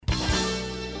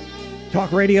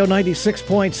Talk Radio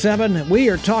 96.7. We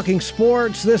are talking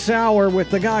sports this hour with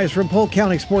the guys from Polk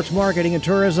County Sports Marketing and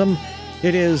Tourism.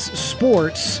 It is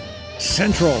Sports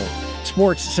Central.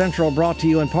 Sports Central brought to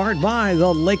you in part by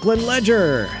the Lakeland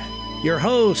Ledger. Your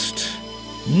host,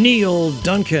 Neil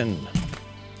Duncan.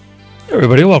 Hey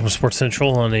everybody, welcome to Sports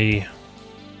Central on a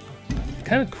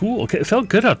kind of cool, it felt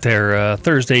good out there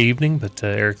Thursday evening, but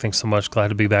Eric, thanks so much. Glad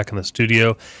to be back in the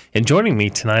studio. And joining me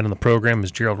tonight on the program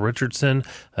is Gerald Richardson.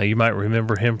 You might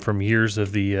remember him from years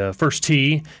of the First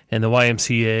Tee and the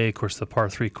YMCA, of course, the Par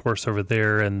 3 course over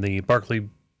there, and the Barkley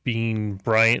Bean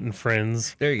Bryant and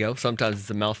Friends. There you go. Sometimes it's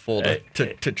a mouthful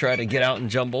to try to get out and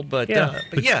jumble, but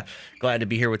glad to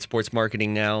be here with sports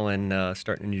marketing now and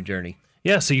starting a new journey.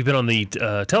 Yeah, so you've been on the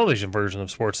television version of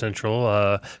Sports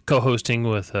Central, co-hosting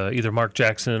with either Mark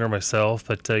Jackson or myself,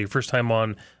 but your first time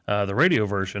on the radio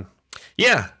version.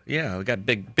 Yeah, we got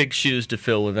big shoes to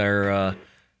fill with our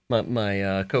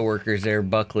my coworkers there,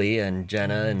 Buckley and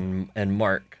Jenna and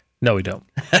Mark. No, we don't.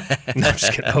 No, I'm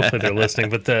just kidding. Hopefully they're listening.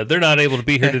 But they're not able to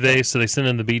be here today, so they sent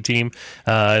in the B team,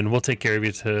 and we'll take care of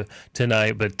you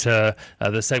tonight. But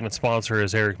the segment sponsor,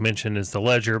 as Eric mentioned, is the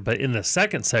Ledger. But in the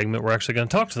second segment, we're actually going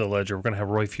to talk to the Ledger. We're going to have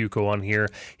Roy Fuco on here.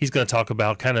 He's going to talk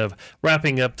about kind of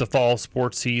wrapping up the fall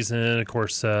sports season. Of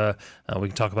course, we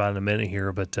can talk about it in a minute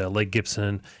here, but Lake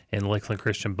Gibson and Lakeland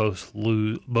Christian both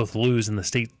lose in the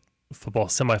state football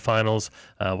semifinals.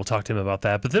 We'll talk to him about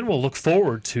that, but then we'll look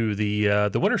forward to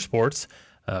the winter sports.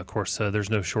 Of course, there's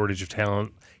no shortage of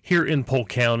talent here in Polk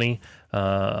County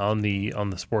on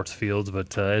the sports fields.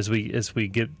 But as we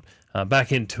get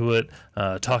back into it,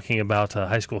 talking about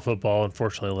high school football,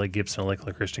 unfortunately, Lake Gibson and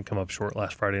Lakeland Christian come up short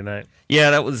last Friday night. Yeah,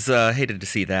 that was hated to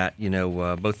see that.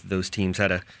 Both of those teams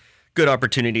had a good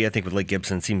opportunity. I think with Lake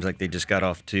Gibson, seems like they just got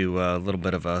off to a little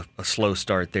bit of a slow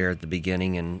start there at the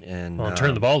beginning and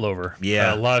turned the ball over.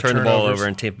 Yeah, a lot of turned turnovers. the ball over,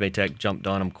 and Tampa Bay Tech jumped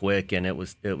on them quick, and it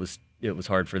was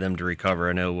hard for them to recover.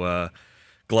 I know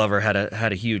Glover had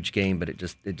a huge game, but it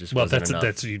just wasn't enough.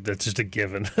 That's just a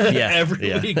given. Yeah,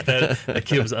 every week that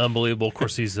kid was unbelievable. Of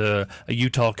course, he's a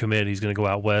Utah commit. He's going to go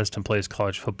out west and play his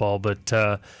college football,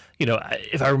 but.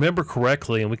 If I remember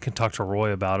correctly, and we can talk to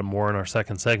Roy about it more in our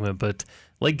second segment, but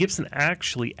Lake Gibson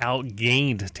actually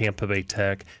outgained Tampa Bay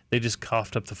Tech. They just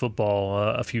coughed up the football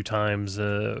a few times.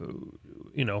 When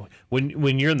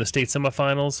you're in the state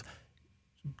semifinals,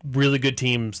 really good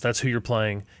teams, that's who you're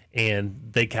playing, and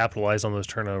they capitalized on those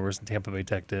turnovers, and Tampa Bay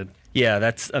Tech did. Yeah,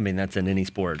 that's in any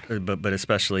sport, but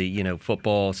especially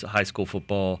football, high school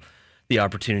football, the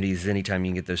opportunities anytime you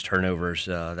can get those turnovers,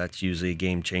 that's usually a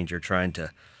game changer. Trying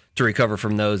to recover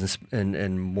from those,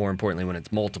 and more importantly, when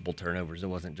it's multiple turnovers, it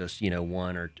wasn't just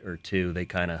one or two. They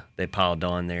piled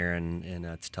on there, and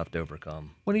that's tough to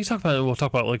overcome. When you talk about, we'll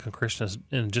talk about Lakeland Christian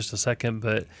in just a second,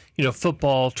 but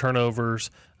football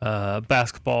turnovers,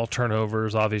 basketball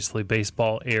turnovers, obviously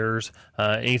baseball errors.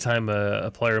 Anytime a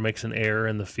player makes an error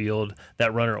in the field,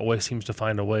 that runner always seems to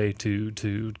find a way to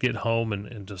get home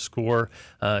and to score.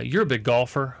 You're a big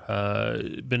golfer,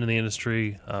 been in the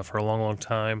industry for a long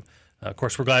time. Of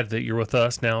course, we're glad that you're with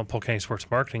us now in Polk County Sports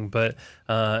Marketing, but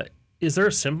is there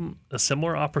a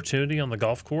similar opportunity on the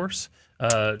golf course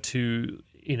to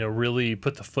really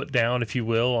put the foot down, if you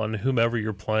will, on whomever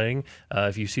you're playing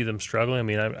if you see them struggling? I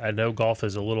mean, I know golf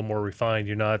is a little more refined.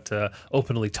 You're not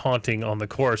openly taunting on the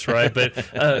course, right? But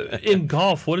in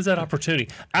golf, what is that opportunity?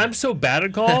 I'm so bad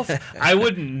at golf, I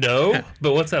wouldn't know,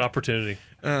 but what's that opportunity?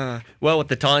 Well, with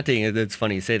the taunting, it's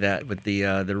funny you say that. With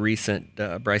the recent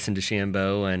Bryson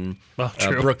DeChambeau and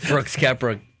Brooks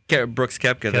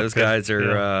Koepka, those guys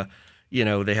are,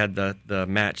 they had the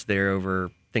match there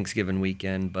over Thanksgiving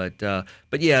weekend. But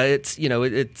yeah, it's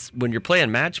it's when you're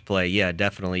playing match play, yeah,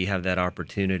 definitely you have that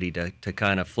opportunity to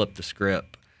kind of flip the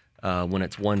script when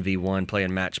it's 1v1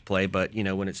 playing match play. But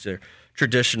when it's the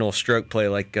traditional stroke play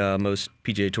like most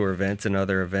PGA Tour events and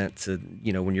other events,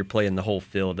 when you're playing the whole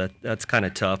field, that's kind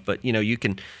of tough. But you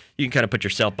can kind of put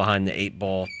yourself behind the 8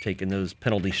 ball, taking those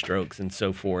penalty strokes and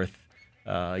so forth.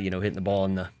 Hitting the ball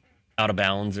in the out of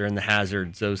bounds or in the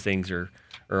hazards. Those things are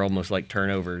almost like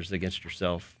turnovers against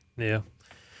yourself. Yeah.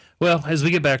 Well, as we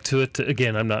get back to it,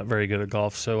 again, I'm not very good at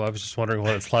golf, so I was just wondering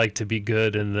what it's like to be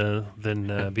good and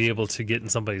then be able to get in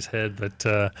somebody's head. But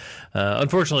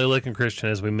unfortunately, Lakeland Christian,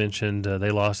 as we mentioned, they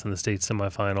lost in the state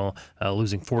semifinal,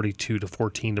 losing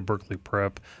 42-14 to Berkeley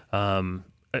Prep.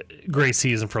 Great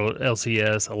season for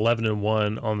LCS,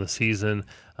 11-1 on the season.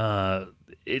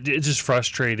 It's just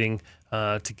frustrating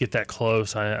to get that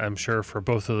close, I'm sure, for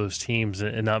both of those teams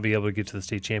and not be able to get to the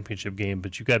state championship game.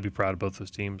 But you've got to be proud of both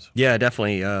those teams. Yeah,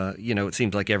 definitely. It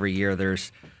seems like every year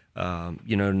there's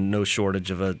no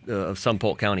shortage of some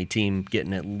Polk County team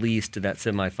getting at least to that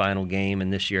semifinal game,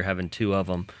 and this year having 2 of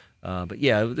them. But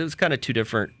yeah, it was kind of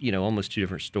almost two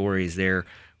different stories there,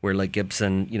 where Lake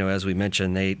Gibson, as we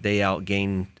mentioned, they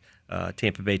outgained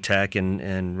Tampa Bay Tech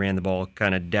and ran the ball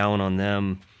kind of down on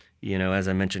them. As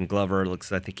I mentioned, Glover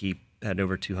I think he had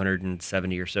over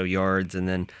 270 or so yards, and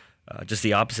then just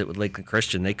the opposite with Lakeland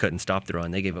Christian, they couldn't stop the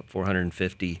run. They gave up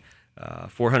 450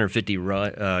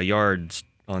 yards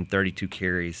on 32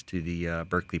 carries to the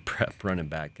Berkeley Prep running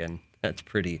back, and that's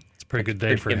pretty. It's a pretty good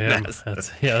day for him.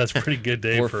 That's a pretty good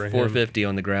day for him. 450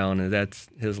 on the ground, and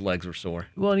his legs were sore.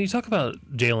 Well, and you talk about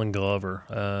Jalen Glover,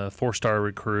 4-star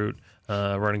recruit,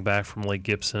 running back from Lake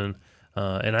Gibson.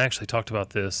 And I actually talked about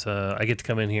this. I get to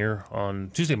come in here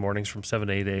on Tuesday mornings from 7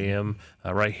 to 8 a.m.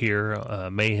 Right here,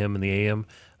 Mayhem in the AM.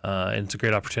 And it's a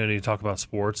great opportunity to talk about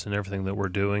sports and everything that we're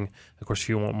doing. Of course, if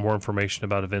you want more information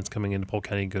about events coming into Polk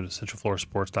County, go to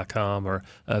centralfloridasports.com, or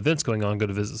events going on, go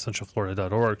to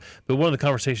visitcentralflorida.org. But one of the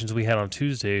conversations we had on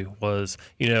Tuesday was,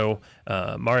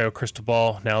 Mario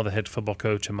Cristobal, now the head football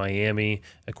coach in Miami.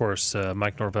 Of course,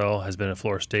 Mike Norvell has been at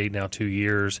Florida State now 2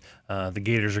 years. The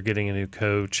Gators are getting a new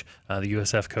coach. The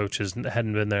USF coaches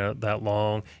hadn't been there that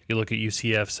long. You look at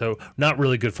UCF, so not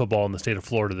really good football in the state of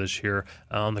Florida this year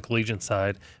on the collegiate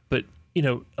side. But,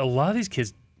 a lot of these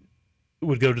kids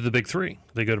would go to the big 3.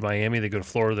 They go to Miami, they go to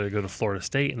Florida, they go to Florida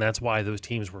State, and that's why those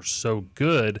teams were so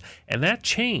good. And that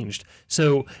changed.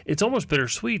 So it's almost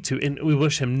bittersweet and we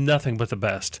wish him nothing but the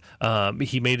best.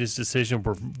 He made his decision.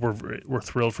 We're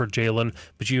thrilled for Jalen,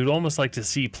 but you'd almost like to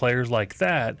see players like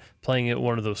that playing at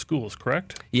one of those schools,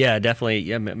 correct? Yeah, definitely.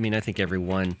 Yeah, I think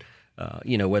everyone.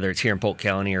 Whether it's here in Polk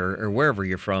County or wherever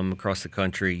you're from across the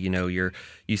country,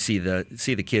 you see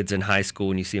the kids in high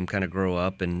school and you see them kind of grow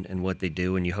up and what they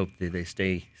do, and you hope that they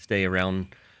stay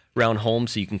around home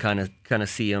so you can kind of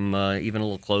see them even a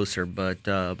little closer. But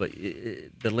the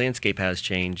landscape has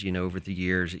changed, over the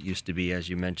years. It used to be, as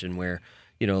you mentioned, where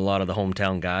a lot of the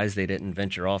hometown guys, they didn't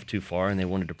venture off too far and they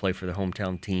wanted to play for their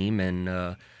hometown team,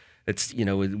 and it's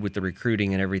with the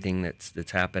recruiting and everything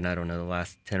that's happened. I don't know, the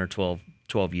last 10 or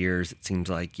 12 years, it seems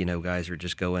like guys are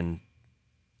just going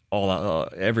all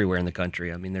out, everywhere in the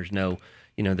country. I mean, there's no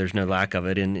lack of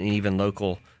it, and even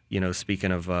local.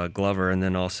 Speaking of Glover, and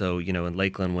then also in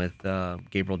Lakeland with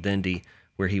Gabriel Dendy,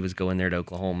 where he was going there to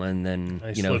Oklahoma, and then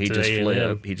he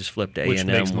just flipped to A&M, which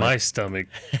makes my stomach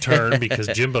turn because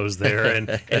Jimbo's there. And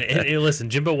listen,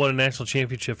 Jimbo won a national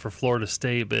championship for Florida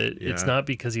State, but it's not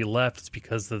because he left; it's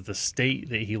because of the state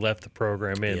that he left the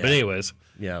program in. Yeah. But anyways,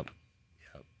 yeah.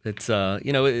 It's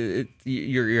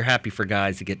you're happy for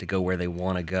guys to get to go where they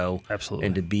want to go, absolutely,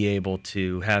 and to be able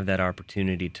to have that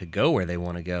opportunity to go where they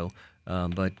want to go.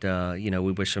 But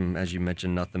we wish them, as you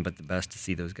mentioned, nothing but the best to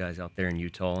see those guys out there in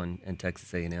Utah and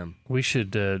Texas A&M. We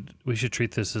should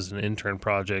treat this as an intern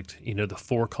project. The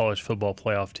 4 college football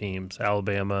playoff teams: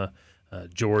 Alabama,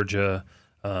 Georgia,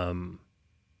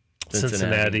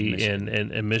 Cincinnati,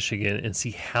 and Michigan, and see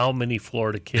how many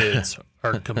Florida kids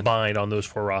are combined on those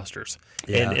 4 rosters.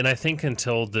 Yeah. And I think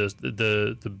until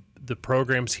the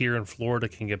programs here in Florida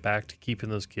can get back to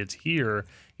keeping those kids here,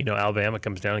 Alabama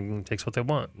comes down and takes what they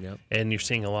want. Yep. And you're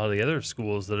seeing a lot of the other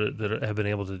schools that have been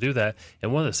able to do that.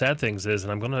 And one of the sad things is,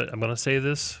 and I'm gonna say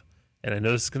this, and I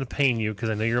know this is gonna pain you because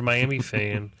I know you're a Miami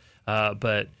fan,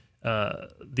 but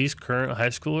these current high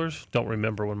schoolers don't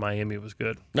remember when Miami was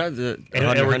good. No,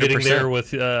 and we're getting there with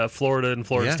Florida and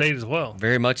Florida State as well.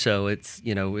 Very much so. It's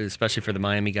especially for the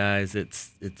Miami guys,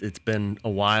 it's been a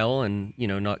while, and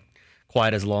not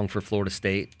quite as long for Florida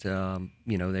State.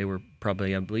 They were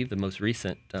probably, I believe, the most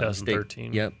recent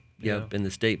 2013. State. Yep, in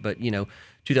the state. But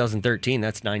 2013,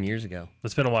 that's 9 years ago.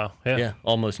 It's been a while. Yeah,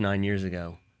 almost 9 years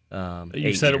ago.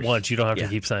 You said it once. You don't have to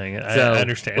keep saying it. I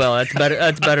understand. Well, that's better.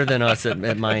 That's better than us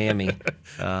at Miami.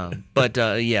 I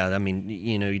mean,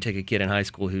 you take a kid in high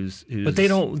school who's but they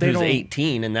don't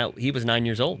 18, and that he was 9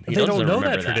 years old. They don't know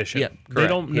that tradition. Yeah, they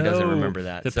don't know. He doesn't remember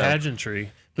that. The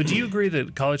pageantry. But do you agree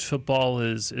that college football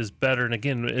is better? And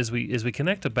again, as we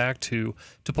connect it back to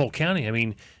Polk County, I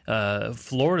mean,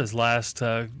 Florida's last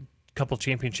couple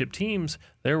championship teams,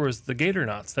 there was the Gator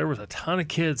Knots. There was a ton of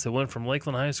kids that went from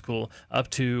Lakeland High School up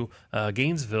to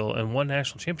Gainesville and won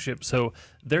national championship. So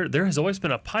there has always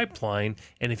been a pipeline.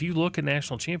 And if you look at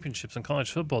national championships in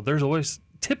college football, there's always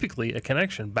typically a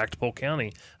connection back to Polk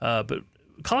County. But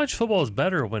college football is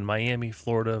better when Miami,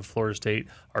 Florida, Florida State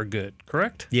are good,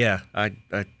 correct? Yeah,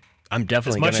 I'm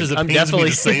definitely as much as it pains me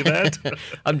to say that.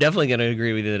 I'm definitely going to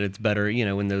agree with you that it's better,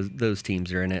 when those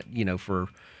teams are in it.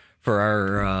 For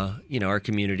our our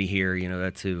community here,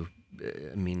 that's who.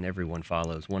 I mean, everyone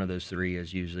follows. One of those 3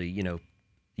 is usually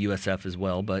USF as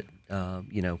well. But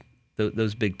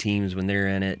those big teams when they're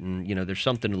in it, and there's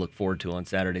something to look forward to on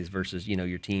Saturdays versus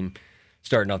your team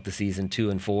starting off the season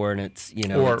 2-4, and it's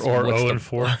or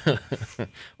 0-4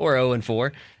 or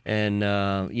 0-4,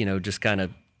 and just kind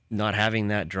of not having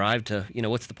that drive to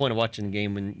what's the point of watching a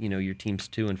game when your team's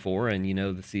 2-4 and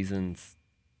the season's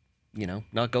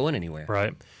not going anywhere.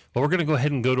 Right. Well, we're going to go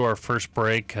ahead and go to our first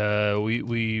break.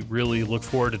 We really look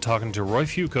forward to talking to Roy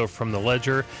Fuco from the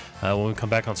Ledger when we come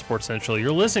back on Sports Central.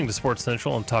 You're listening to Sports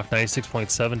Central on Talk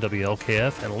 96.7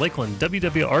 WLKF and Lakeland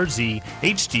WWRZ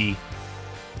HD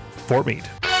Fort Meade.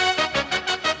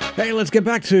 Hey, let's get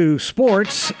back to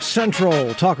Sports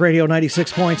Central. Talk Radio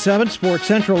 96.7. Sports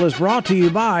Central is brought to you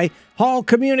by Hall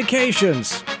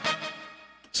Communications.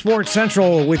 Sports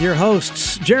Central with your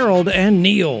hosts, Gerald and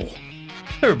Neil.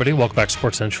 Hey everybody, welcome back to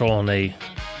Sports Central on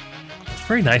it's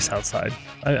very nice outside.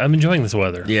 I'm enjoying this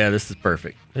weather. Yeah, this is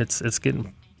perfect. It's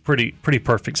getting pretty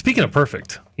perfect. Speaking of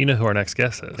perfect, you know who our next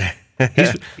guest is.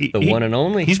 The one and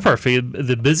only. He's perfect.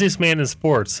 The busiest man in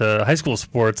sports, high school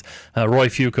sports, Roy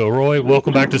Fuco. Roy,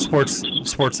 welcome back to Sports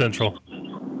Central.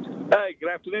 Hi, good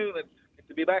afternoon. It's good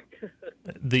to be back.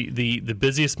 the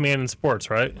busiest man in sports,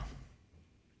 right?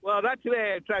 Well, not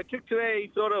today. I took today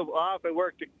sort of off. I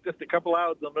worked just a couple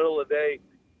hours in the middle of the day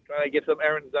trying to get some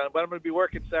errands done. But I'm going to be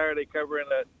working Saturday covering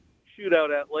a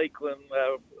shootout at Lakeland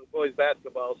boys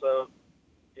basketball. So,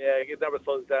 yeah, it never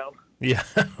slows down. Yeah,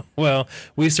 well,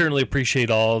 we certainly appreciate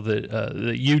all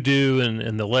that you do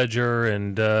and the Ledger.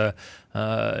 And,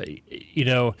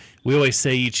 we always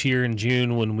say each year in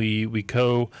June when we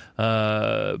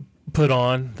put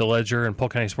on the Ledger and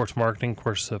Polk County Sports Marketing, of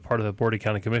course, part of the Board of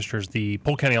County Commissioners, the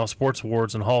Polk County All Sports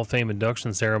Awards and Hall of Fame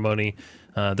induction ceremony.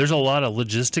 There's a lot of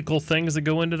logistical things that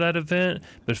go into that event,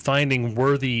 but finding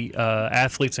worthy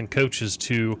athletes and coaches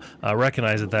to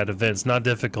recognize at that event is not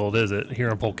difficult, is it, here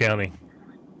in Polk County?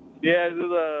 Yeah,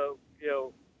 there's a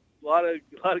lot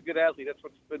of good athletes. That's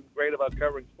what's been great about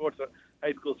covering sports,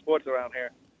 high school sports around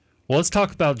here. Well, let's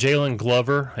talk about Jalen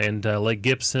Glover and Lake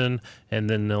Gibson, and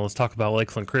then let's talk about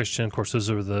Lakeland Christian. Of course, those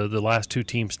are the last two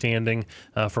teams standing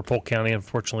for Polk County.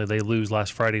 Unfortunately, they lose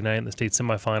last Friday night in the state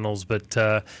semifinals, but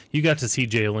you got to see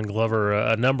Jalen Glover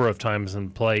a number of times in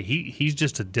play. He's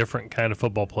just a different kind of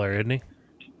football player, isn't he?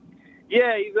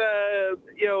 Yeah, he's an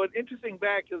interesting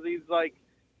back because he's like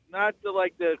not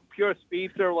the pure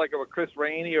speedster like a Chris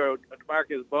Rainey or a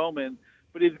Marcus Bowman,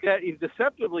 but he's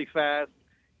deceptively fast,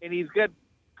 and he's got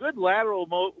good lateral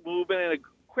movement and a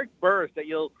quick burst that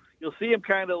you'll see him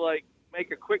kind of like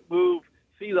make a quick move,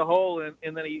 see the hole, and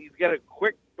then he's got a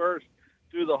quick burst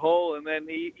through the hole, and then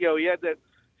he had that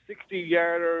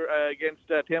 60-yarder against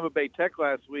Tampa Bay Tech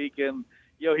last week, and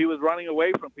he was running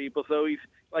away from people, so he's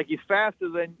faster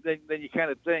than you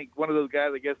kind of think. One of those guys,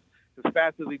 I guess, as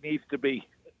fast as he needs to be.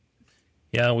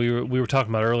 Yeah, we were talking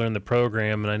about earlier in the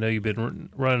program, and I know you've been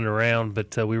running around,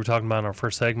 but we were talking about in our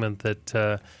first segment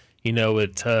that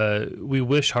we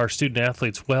wish our student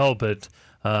athletes well, but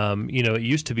it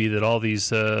used to be that all these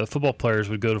football players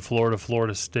would go to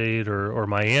Florida State or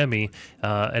Miami,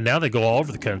 and now they go all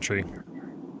over the country.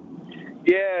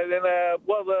 Yeah, and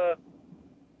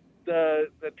the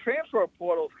transfer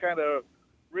portal's kind of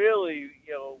really,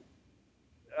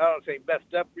 I don't say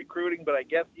messed up recruiting, but I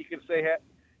guess you could say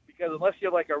because unless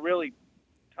you're like a really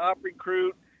top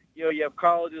recruit, you have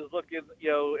colleges looking,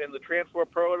 in the transfer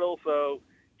portal, so.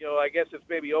 I guess it's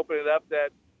maybe opening it up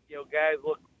that, guys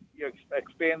look,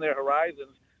 expand their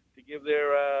horizons to give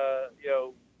their,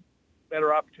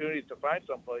 better opportunities to find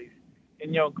someplace.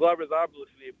 And, Glover's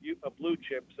obviously a blue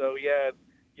chip, so he had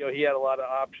a lot of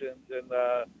options. And,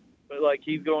 but like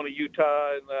he's going to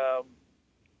Utah and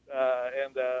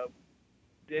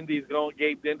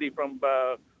Gabe Dindy from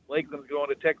Lakeland's going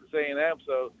to Texas A&M.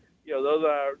 So, those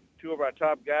are two of our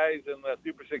top guys in the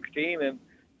Super 16, and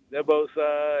they're both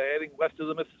heading west of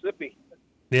the Mississippi.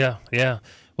 Yeah.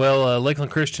 Well, Lakeland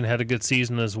Christian had a good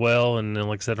season as well, and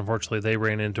like I said, unfortunately, they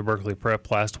ran into Berkeley Prep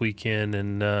last weekend,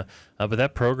 and but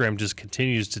that program just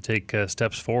continues to take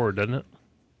steps forward, doesn't it?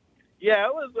 Yeah,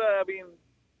 it was.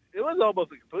 It was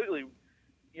almost a completely,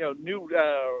 new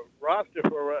roster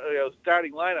for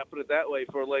starting lineup. Put it that way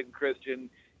for Lakeland Christian.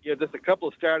 Just a couple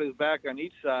of starters back on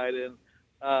each side, and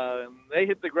they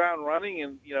hit the ground running,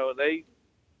 and they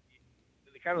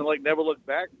kind of like never looked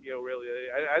back. Really,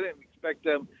 I didn't expect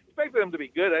them to be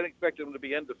good. I didn't expect them to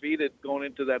be undefeated going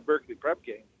into that Berkeley Prep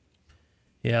game.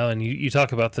 Yeah, and you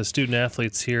talk about the student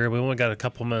athletes here. We only got a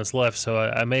couple minutes left, so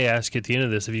I may ask you at the end of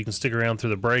this if you can stick around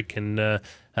through the break and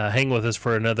hang with us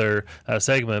for another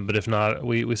segment. But if not,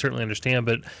 we certainly understand.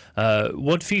 But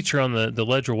one feature on the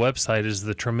Ledger website is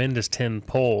the Tremendous 10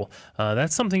 poll.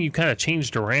 That's something you kind of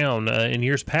changed around in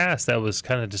years past. That was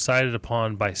kind of decided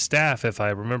upon by staff, if I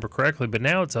remember correctly. But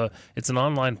now it's an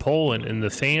online poll, and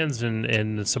the fans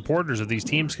and the supporters of these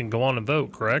teams can go on and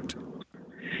vote. Correct?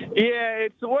 Yeah,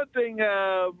 it's the one thing,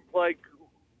 like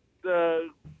the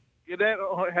Gannett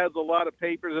has a lot of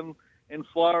papers in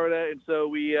Florida, and so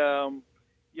we,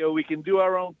 we can do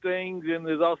our own things, and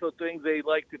there's also things they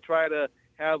like to try to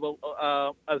have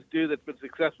us do that's been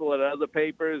successful at other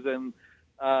papers, and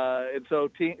so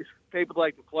papers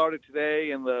like the Florida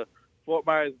Today and the Fort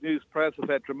Myers News Press have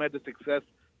had tremendous success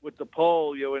with the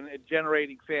poll, in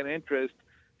generating fan interest.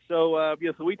 So,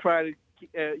 so we try to,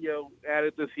 add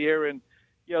it this year, and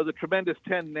the Tremendous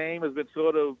 10 name has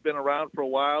been around for a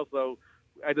while, so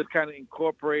I just kind of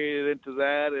incorporated it into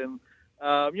that. And,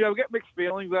 I've got mixed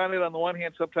feelings on it. On the one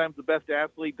hand, sometimes the best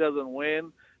athlete doesn't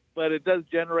win, but it does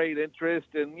generate interest.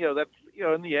 And, that's,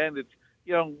 in the end, it's,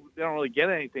 they don't really get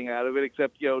anything out of it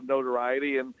except,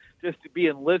 notoriety. And just to be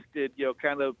enlisted,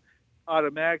 kind of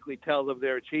automatically tells of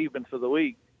their achievements for the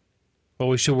week. Well,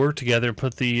 we should work together and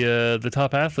put the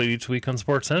top athlete each week on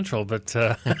Sports Central. But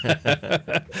do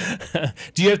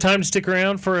you have time to stick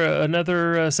around for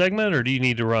another segment, or do you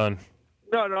need to run?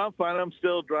 No, I'm fine. I'm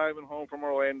still driving home from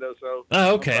Orlando, so.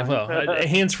 Oh, okay. Well, a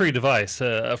hands-free device,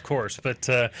 of course. But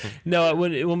no,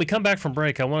 when we come back from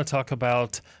break, I want to talk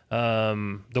about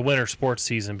the winter sports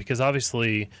season, because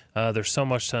obviously there's so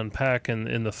much to unpack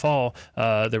in the fall.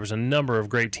 There was a number of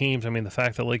great teams. I mean, the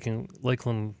fact that Lake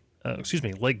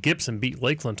Gibson beat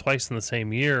Lakeland twice in the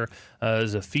same year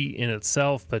is a feat in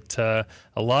itself. But a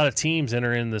lot of teams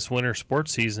enter in this winter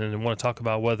sports season and want to talk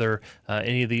about whether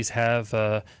any of these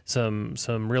have some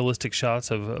realistic shots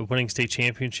of winning state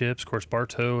championships. Of course,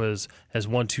 Bartow has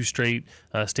won 2 straight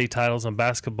state titles on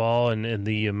basketball, and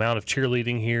the amount of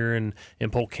cheerleading here in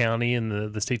Polk County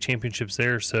and the state championships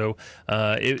there. So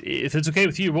if it's okay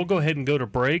with you, we'll go ahead and go to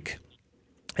break.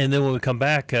 And then when we come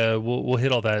back, we'll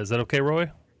hit all that. Is that okay,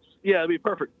 Roy? Yeah, it'd be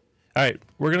perfect. All right,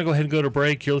 we're going to go ahead and go to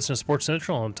break. You're listening to Sports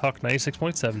Central on Talk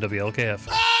 96.7 WLKF.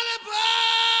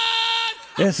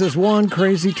 This is one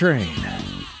crazy train.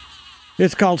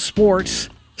 It's called Sports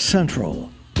Central.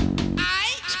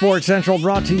 Sports Central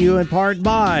brought to you in part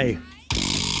by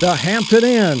the Hampton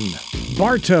Inn,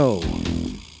 Bartow.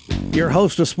 Your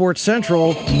host of Sports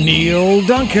Central, Neil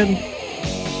Duncan.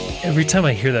 Every time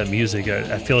I hear that music,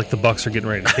 I feel like the Bucks are getting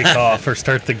ready to kick off or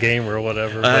start the game or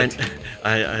whatever.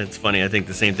 It's funny. I think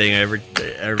the same thing. Every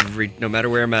no matter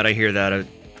where I'm at, I hear that. It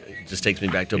just takes me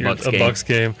back to a Bucks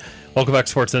game. Welcome back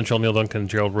to Sports Central. Neil Duncan,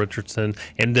 Gerald Richardson,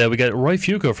 and we got Roy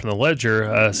Fugo from the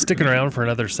Ledger sticking around for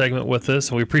another segment with us.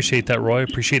 And we appreciate that, Roy.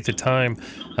 Appreciate the time.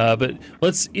 But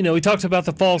let's, we talked about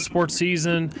the fall sports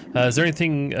season. Is there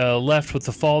anything left with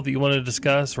the fall that you want to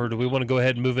discuss, or do we want to go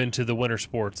ahead and move into the winter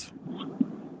sports?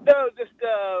 No, just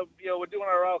we're doing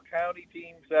our all county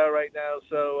teams right now,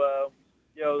 so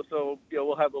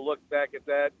we'll have a look back at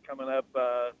that coming up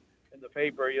in the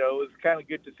paper. It was kind of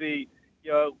good to see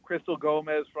Crystal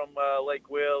Gomez from Lake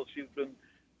Wales. She's been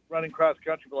running cross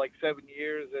country for like 7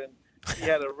 years, and she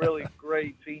had a really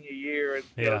great senior year. And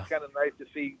it's kind of nice to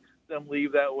see them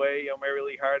leave that way. Mary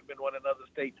Lee Hardman won another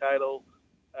state title.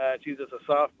 She's just a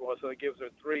sophomore, so it gives her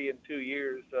 3 in 2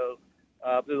 years. So.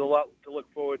 There's a lot to look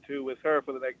forward to with her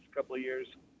for the next couple of years.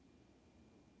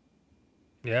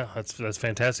 Yeah, that's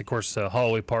fantastic. Of course,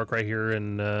 Holloway Park right here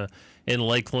in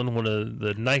Lakeland, one of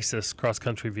the nicest cross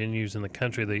country venues in the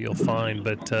country that you'll find.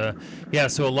 But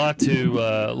so a lot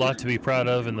to be proud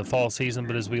of in the fall season.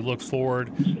 But as we look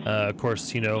forward, of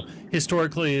course,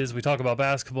 historically, as we talk about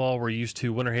basketball, we're used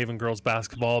to Winter Haven girls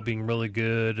basketball being really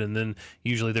good, and then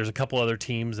usually there's a couple other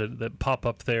teams that pop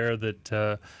up there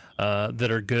that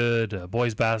are good.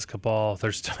 Boys basketball,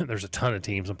 there's a ton of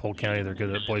teams in Polk County that are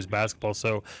good at boys basketball.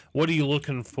 So what are you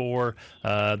looking for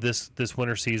this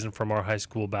winter season from our high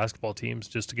school basketball teams,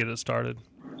 just to get it started?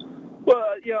 Well,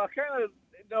 I kind of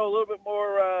know a little bit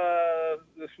more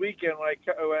this weekend when I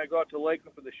go out to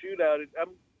Lakeland for the shootout.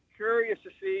 I'm curious to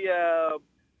see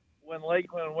when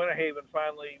Lakeland and Winter Haven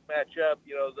finally match up.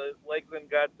 The Lakeland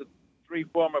got the 3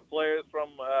 former players from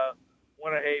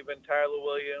Winter Haven, Tyler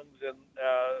Williams and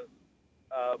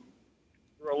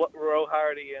Roe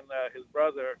Hardy and his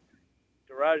brother,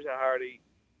 Daraja Hardy.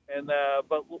 And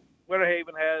but Winter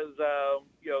Haven has the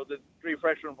 3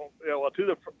 freshmen from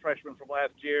 2 freshmen from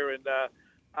last year, and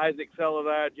Isaac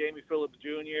Celadar, Jamie Phillips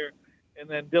Jr., and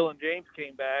then Dylan James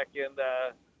came back, and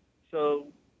so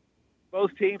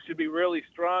both teams should be really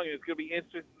strong. It's going to be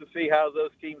interesting to see how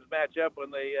those teams match up when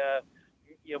they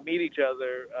meet each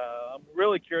other. I'm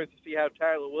really curious to see how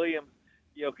Tyler Williams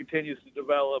continues to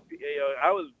develop.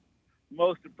 I was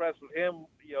most impressed with him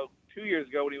 2 years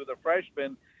ago when he was a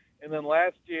freshman, and then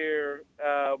last year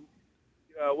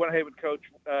Winter Haven coach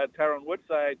Tyrone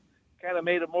Woodside kind of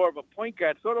made him more of a point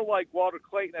guard, sort of like Walter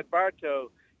Clayton at Bartow.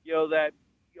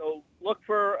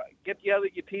 Get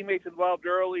your teammates involved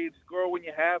early and score when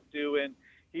you have to, and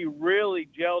he really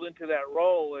gelled into that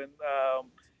role. And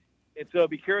so I'll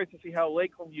be curious to see how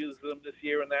Lakeland uses him this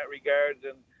year in that regard,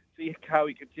 and see how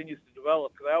he continues to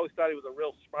develop. Because I always thought he was a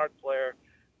real smart player,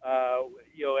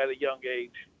 at a young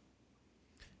age.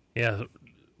 Yeah,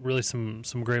 really some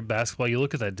great basketball. You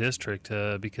look at that district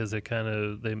because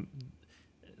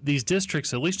these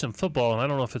districts, at least in football, and I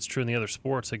don't know if it's true in the other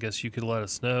sports, I guess you could let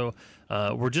us know,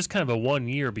 were just kind of a 1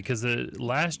 year, because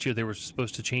last year they were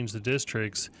supposed to change the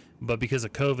districts, but because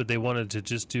of COVID, they wanted to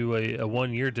just do a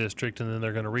 1 year district, and then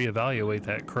they're going to reevaluate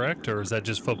that, correct? Or is that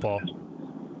just football?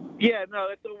 Yeah, no,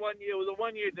 it's a 1 year. It was a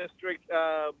 1 year district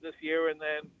this year, and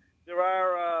then there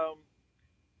are,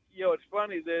 it's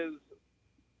funny,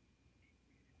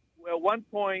 at one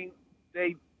point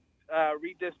they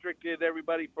redistricted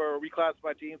everybody for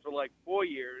reclassified teams for like 4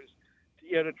 years,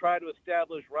 to try to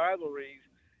establish rivalries.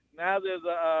 Now there's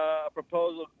a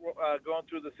proposal going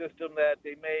through the system that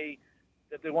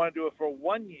they want to do it for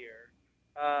 1 year.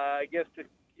 I guess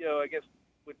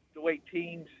with the way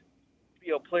teams,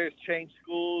 players change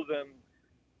schools, and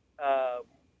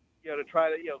to try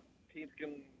to teams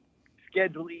can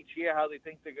schedule each year how they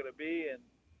think they're going to be, and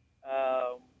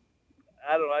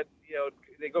I don't know.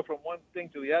 They go from one thing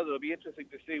to the other. It'll be interesting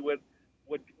to see what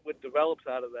develops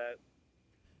out of that.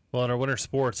 Well, in our winter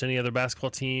sports, any other basketball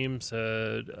teams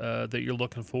that you're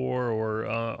looking for, or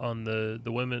on the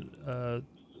women,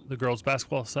 the girls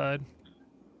basketball side?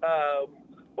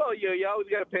 Well, you always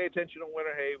got to pay attention to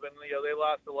Winter Haven. They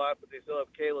lost a lot, but they still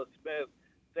have Kayla Smith.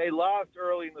 They lost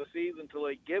early in the season to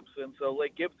Lake Gibson, so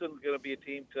Lake Gibson's going to be a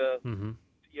team to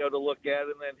to look at.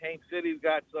 And then Haines City's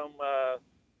got some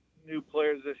new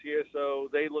players this year, so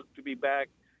they look to be back.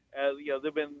 As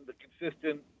they've been the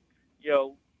consistent.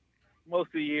 Most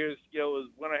of the years, it was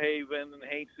Winter Haven and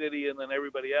Haines City, and then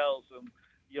everybody else. And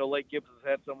Lake Gibson's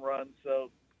had some runs, so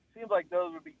it seems like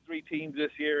those would be three teams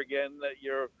this year again that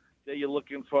you're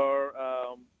looking for.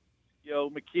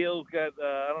 McKeel's got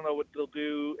I don't know what they'll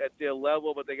do at their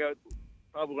level, but they got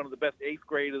probably one of the best eighth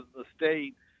graders in the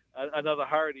state, another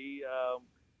Hardy,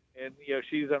 and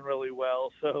she's done really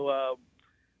well. So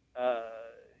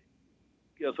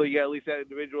so you got at least that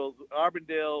individuals.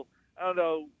 Auburndale, I don't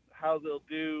know how they'll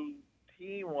do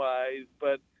team-wise,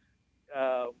 but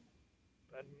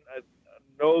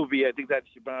Novi, I think that's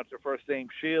she pronounced her first name,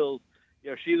 Shields.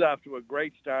 She's off to a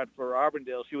great start for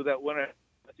Auburndale. She was at Winter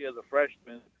Haven as a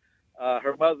freshman.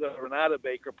 Her mother, Renata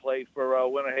Baker, played for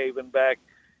Winter Haven back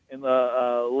in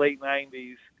the late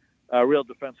 90s. Real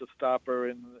defensive stopper,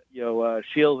 and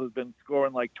Shields has been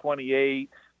scoring like 28,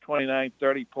 29,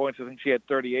 30 points. I think she had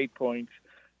 38 points.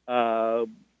 So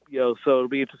it'll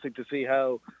be interesting to see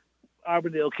how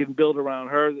Auburndale can build around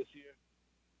her this year.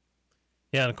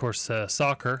 Yeah, and of course,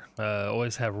 soccer.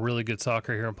 Always have really good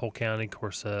soccer here in Polk County. Of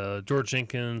course, George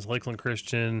Jenkins, Lakeland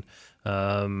Christian,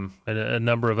 and a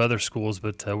number of other schools.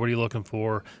 But what are you looking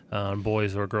for on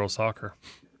boys or girls soccer?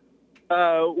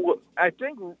 I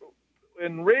think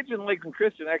in Ridge and Lakeland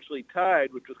Christian actually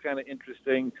tied, which was kind of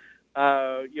interesting.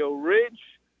 Ridge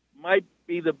might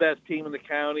be the best team in the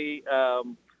county.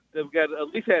 They've got at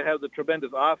least have the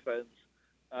tremendous offense.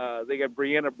 They got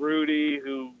Brianna Broody,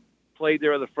 who played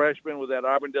there as a freshman, was at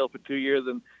Auburndale for 2 years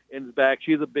and is back.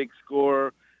 She's a big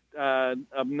scorer.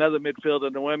 Another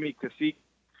midfielder, Noemi Kasik,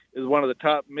 is one of the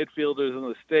top midfielders in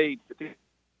the state.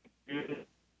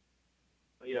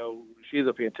 She's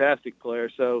a fantastic player.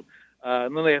 So,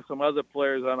 and then they have some other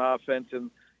players on offense, and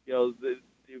you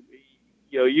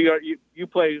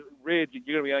play Ridge, you're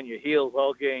going to be on your heels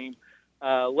all game.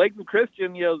 Lakeland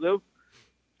Christian,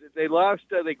 they lost.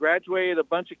 They graduated a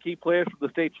bunch of key players from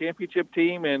the state championship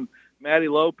team, and Maddie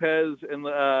Lopez in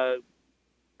the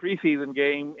preseason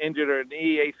game injured her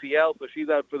knee ACL, so she's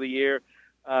out for the year.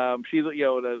 She's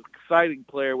an exciting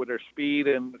player with her speed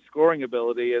and scoring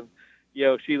ability, and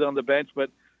she's on the bench.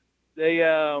 But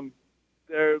they're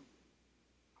 4-1-1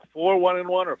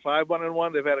 or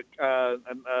 5-1-1. They've had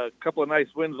a couple of nice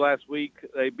wins last week.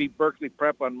 They beat Berkeley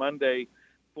Prep on Monday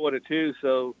 4-2.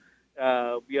 So.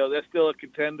 They're still a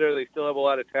contender. They still have a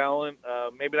lot of talent.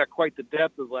 Maybe not quite the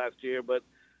depth as last year, but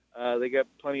they got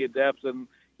plenty of depth. And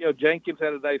Jenkins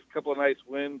had a couple of nice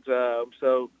wins.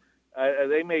 So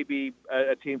they may be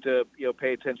a team to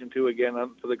pay attention to again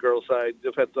for the girls' side.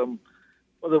 They've had some.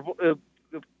 Well,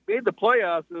 they've made the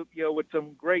playoffs, with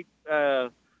some great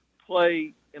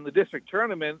play in the district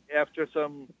tournament after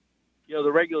some,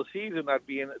 the regular season not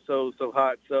being so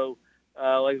hot. So,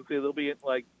 like I say, they'll be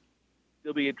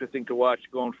interesting to watch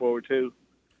going forward too.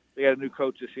 They got a new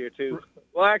coach this year too.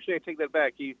 Well, actually, I take that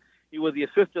back. He was the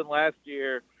assistant last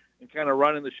year and kind of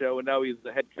running the show, and now he's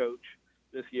the head coach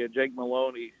this year, Jake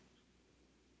Maloney.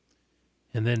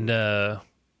 And then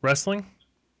wrestling.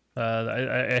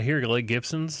 I hear Lake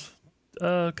Gibson's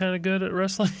kind of good at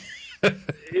wrestling.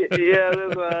 Yeah,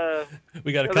 there's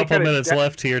we got a couple of minutes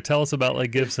left here. Tell us about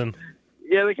Lake Gibson.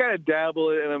 Yeah, they kind of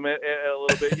dabble in a little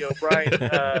bit. Brian.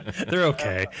 They're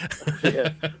okay.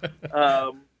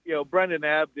 Brendan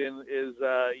Abden is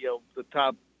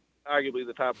arguably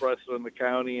the top wrestler in the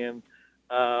county, and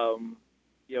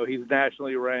he's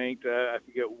nationally ranked. I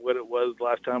forget what it was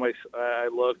last time I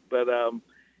looked, but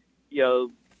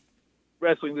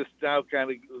wrestling this now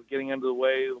kind of getting under the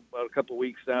way about a couple of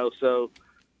weeks now. So,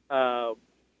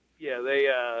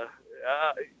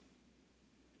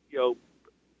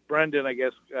 Brendan, I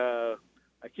guess, I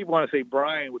keep wanting to say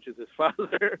Brian, which is his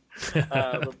father.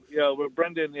 But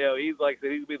Brendan, he's like,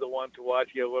 he'd be the one to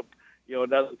watch, when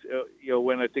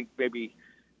I think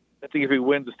if he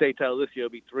wins the state title this year,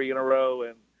 it'll be 3 in a row,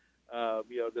 and,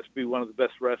 just be one of the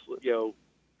best wrestlers, to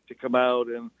come out.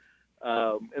 And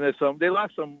there's they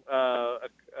lost some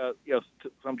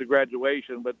to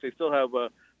graduation, but they still have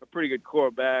a pretty good core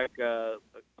back. A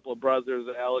couple of brothers,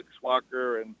 Alex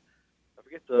Walker, and I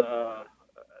forget the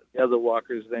other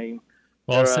Walker's name.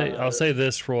 Well, I'll say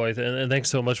this, Roy, and thanks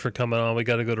so much for coming on. We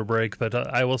got to go to break, but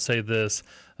I will say this.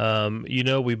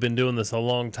 We've been doing this a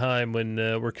long time when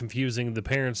we're confusing the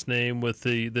parent's name with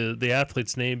the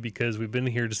athlete's name, because we've been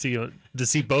here to see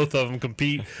both of them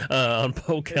compete on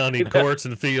Polk County courts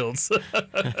and fields.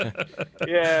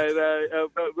 Yeah,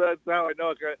 that's how I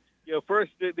know it.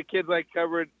 First the kids I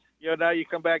covered. Now you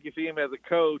come back, you see him as a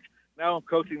coach. Now I'm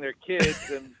coaching their kids,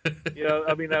 and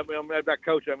I'm not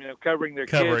coaching. I'm covering their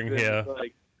kids. Yeah. It's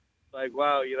like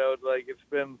wow, it's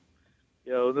been,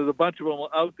 there's a bunch of them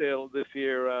out there this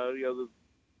year. The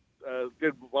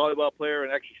good volleyball player,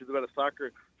 and actually she's about a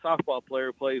softball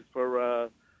player, plays for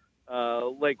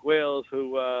Lake Wales,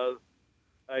 who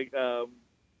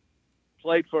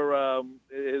played for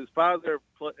his father.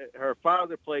 Her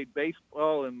father played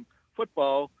baseball and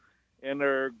football, and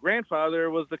her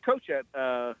grandfather was the coach at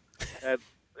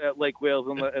Lake Wales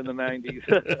in the 90s.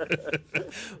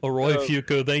 Well, Roy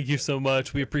Fuco, thank you so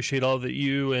much. We appreciate all that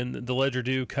you and the Ledger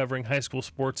do covering high school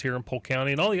sports here in Polk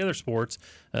County and all the other sports.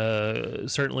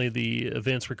 Certainly the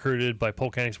events recruited by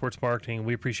Polk County Sports Marketing.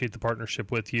 We appreciate the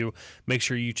partnership with you. Make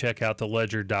sure you check out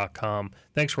theledger.com.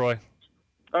 Thanks, Roy.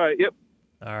 All right. Yep.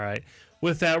 All right.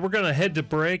 With that, we're going to head to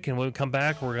break, and when we come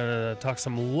back, we're going to talk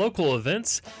some local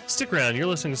events. Stick around. You're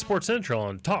listening to Sports Central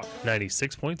on Talk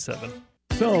 96.7.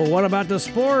 So, what about the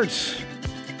sports?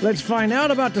 Let's find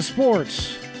out about the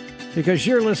sports, because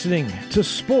you're listening to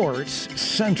Sports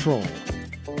Central.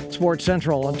 Sports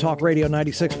Central on Talk Radio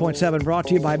 96.7, brought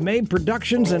to you by Mabe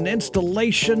Productions and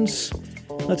Installations.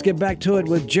 Let's get back to it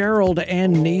with Gerald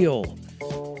and Neil.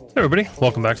 Hey everybody,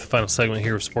 welcome back to the final segment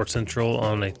here of Sports Central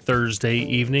on a Thursday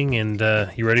evening, and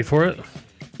you ready for it?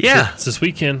 Yeah, it's this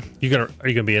weekend. Are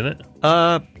you gonna be in it?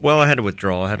 Well, I had to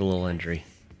withdraw. I had a little injury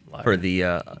for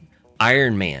the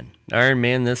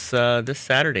Ironman this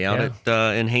Saturday out at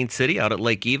in Haines City, out at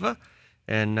Lake Eva,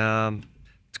 and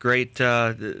it's great.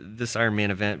 This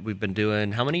Ironman event we've been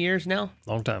doing how many years now?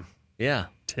 Long time. Yeah,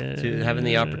 having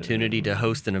the opportunity to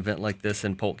host an event like this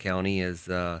in Polk County is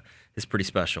pretty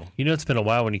special. It's been a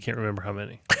while when you can't remember how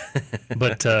many.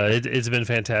 But it's been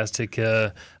fantastic.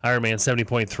 Ironman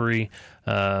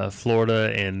 70.3,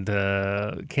 Florida, and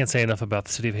can't say enough about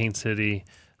the city of Haines City.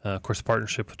 Of course,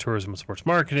 partnership with Tourism and Sports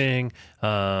Marketing,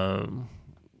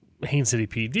 Haines City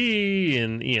PD,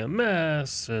 and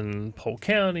EMS, and Polk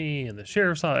County, and the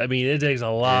Sheriff's Office. I mean, it takes a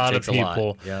lot of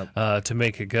people to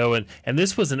make it go. And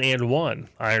this was an and one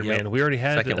Ironman. Yep. We already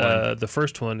had the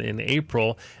first one in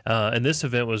April, and this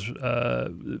event was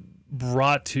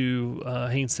brought to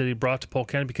Haines City, brought to Polk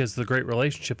County because of the great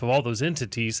relationship of all those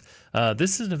entities.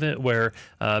 This is an event where,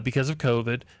 because of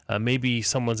COVID, maybe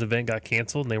someone's event got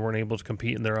canceled and they weren't able to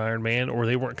compete in their Ironman, or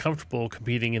they weren't comfortable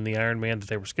competing in the Ironman that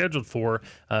they were scheduled for.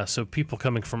 So people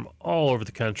coming from all over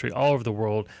the country, all over the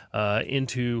world,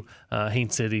 into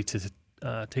Haines City to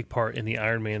take part in the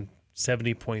Ironman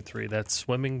 70.3. That's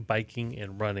swimming, biking,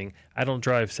 and running. I don't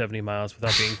drive 70 miles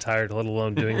without being tired, let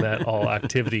alone doing that all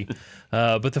activity.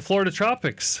 But the Florida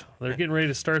Tropics, they're getting ready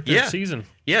to start their season.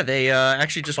 Yeah, they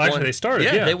actually just won. Actually, they started.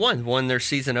 Yeah, they won their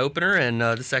season opener, and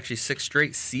this is actually 6th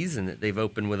straight season that they've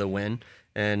opened with a win.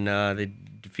 And they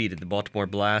defeated the Baltimore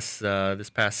Blast this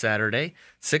past Saturday,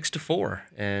 6-4,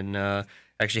 and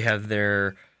actually have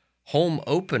their home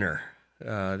opener.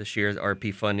 This year's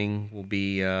RP funding will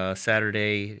be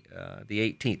Saturday,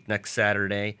 the 18th, next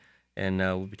Saturday, and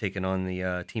we'll be taking on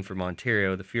the team from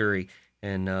Ontario, the Fury.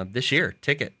 And this year,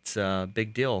 tickets,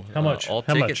 big deal. How much? All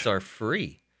How tickets much? are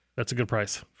free. That's a good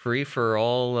price. Free for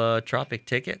all Tropic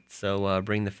tickets. So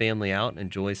bring the family out and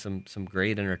enjoy some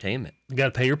great entertainment. You got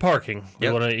to pay your parking.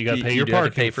 Yep. You got to pay You your do have to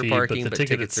parking pay for fee, parking, but the but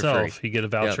ticket tickets are itself, free. you get a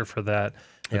voucher Yep. for that.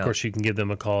 Of Yep. course, you can give them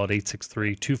a call at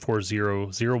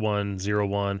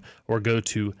 863-240-0101 or go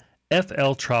to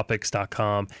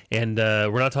fltropics.com. And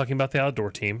we're not talking about the outdoor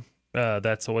team.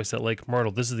 That's always at Lake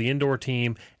Myrtle. This is the indoor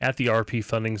team at the RP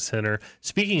Funding Center.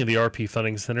 Speaking of the RP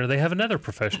Funding Center, they have another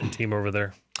professional team over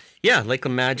there. Yeah,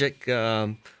 Lakeland Magic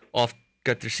got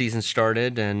their season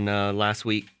started, and last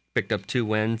week picked up 2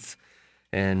 wins.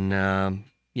 And,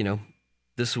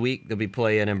 this week they'll be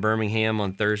playing in Birmingham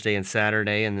on Thursday and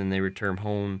Saturday, and then they return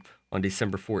home on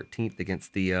December 14th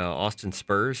against the Austin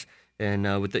Spurs. And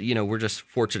we're just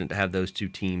fortunate to have those 2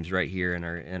 teams right here in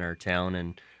our town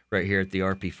and right here at the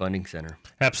RP Funding Center.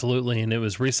 Absolutely, and it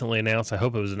was recently announced. I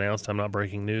hope it was announced. I'm not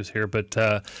breaking news here, but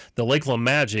the Lakeland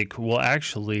Magic will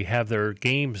actually have their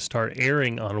games start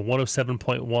airing on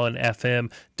 107.1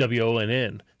 FM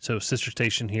WONN. So sister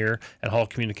station here at Hall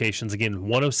Communications. Again,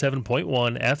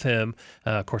 107.1 FM.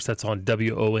 Of course, that's on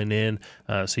WONN,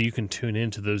 so you can tune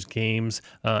into those games.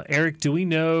 Eric, do we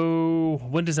know,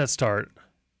 when does that start?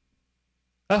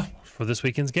 Oh, for this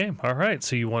weekend's game. All right.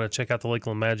 So you want to check out the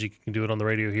Lakeland Magic, you can do it on the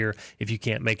radio here. If you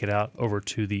can't make it out, over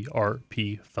to the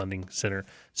RP Funding Center.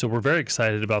 So we're very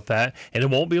excited about that. And it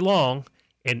won't be long.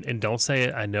 And don't say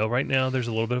it. I know right now there's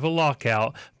a little bit of a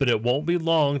lockout, but it won't be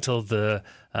long till the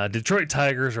Detroit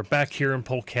Tigers are back here in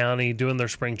Polk County doing their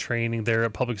spring training there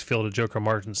at Publix Field at Joker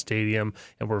Martin Stadium.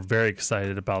 And we're very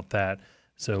excited about that.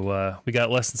 So we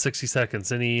got less than 60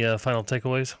 seconds. Any final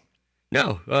takeaways?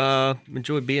 No,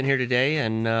 enjoyed being here today,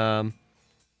 and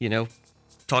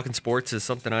talking sports is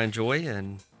something I enjoy,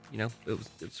 and it was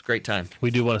a great time. We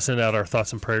do want to send out our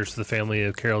thoughts and prayers to the family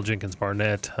of Carol Jenkins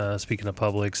Barnett. Speaking of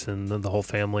Publix and the whole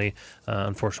family,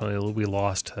 unfortunately, we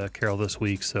lost Carol this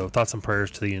week. So thoughts and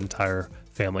prayers to the entire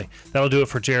family. That'll do it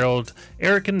for Gerald,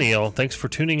 Eric, and Neil. Thanks for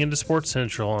tuning into Sports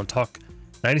Central on Talk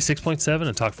 96.7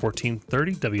 and Talk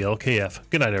 1430 WLKF.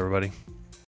 Good night, everybody.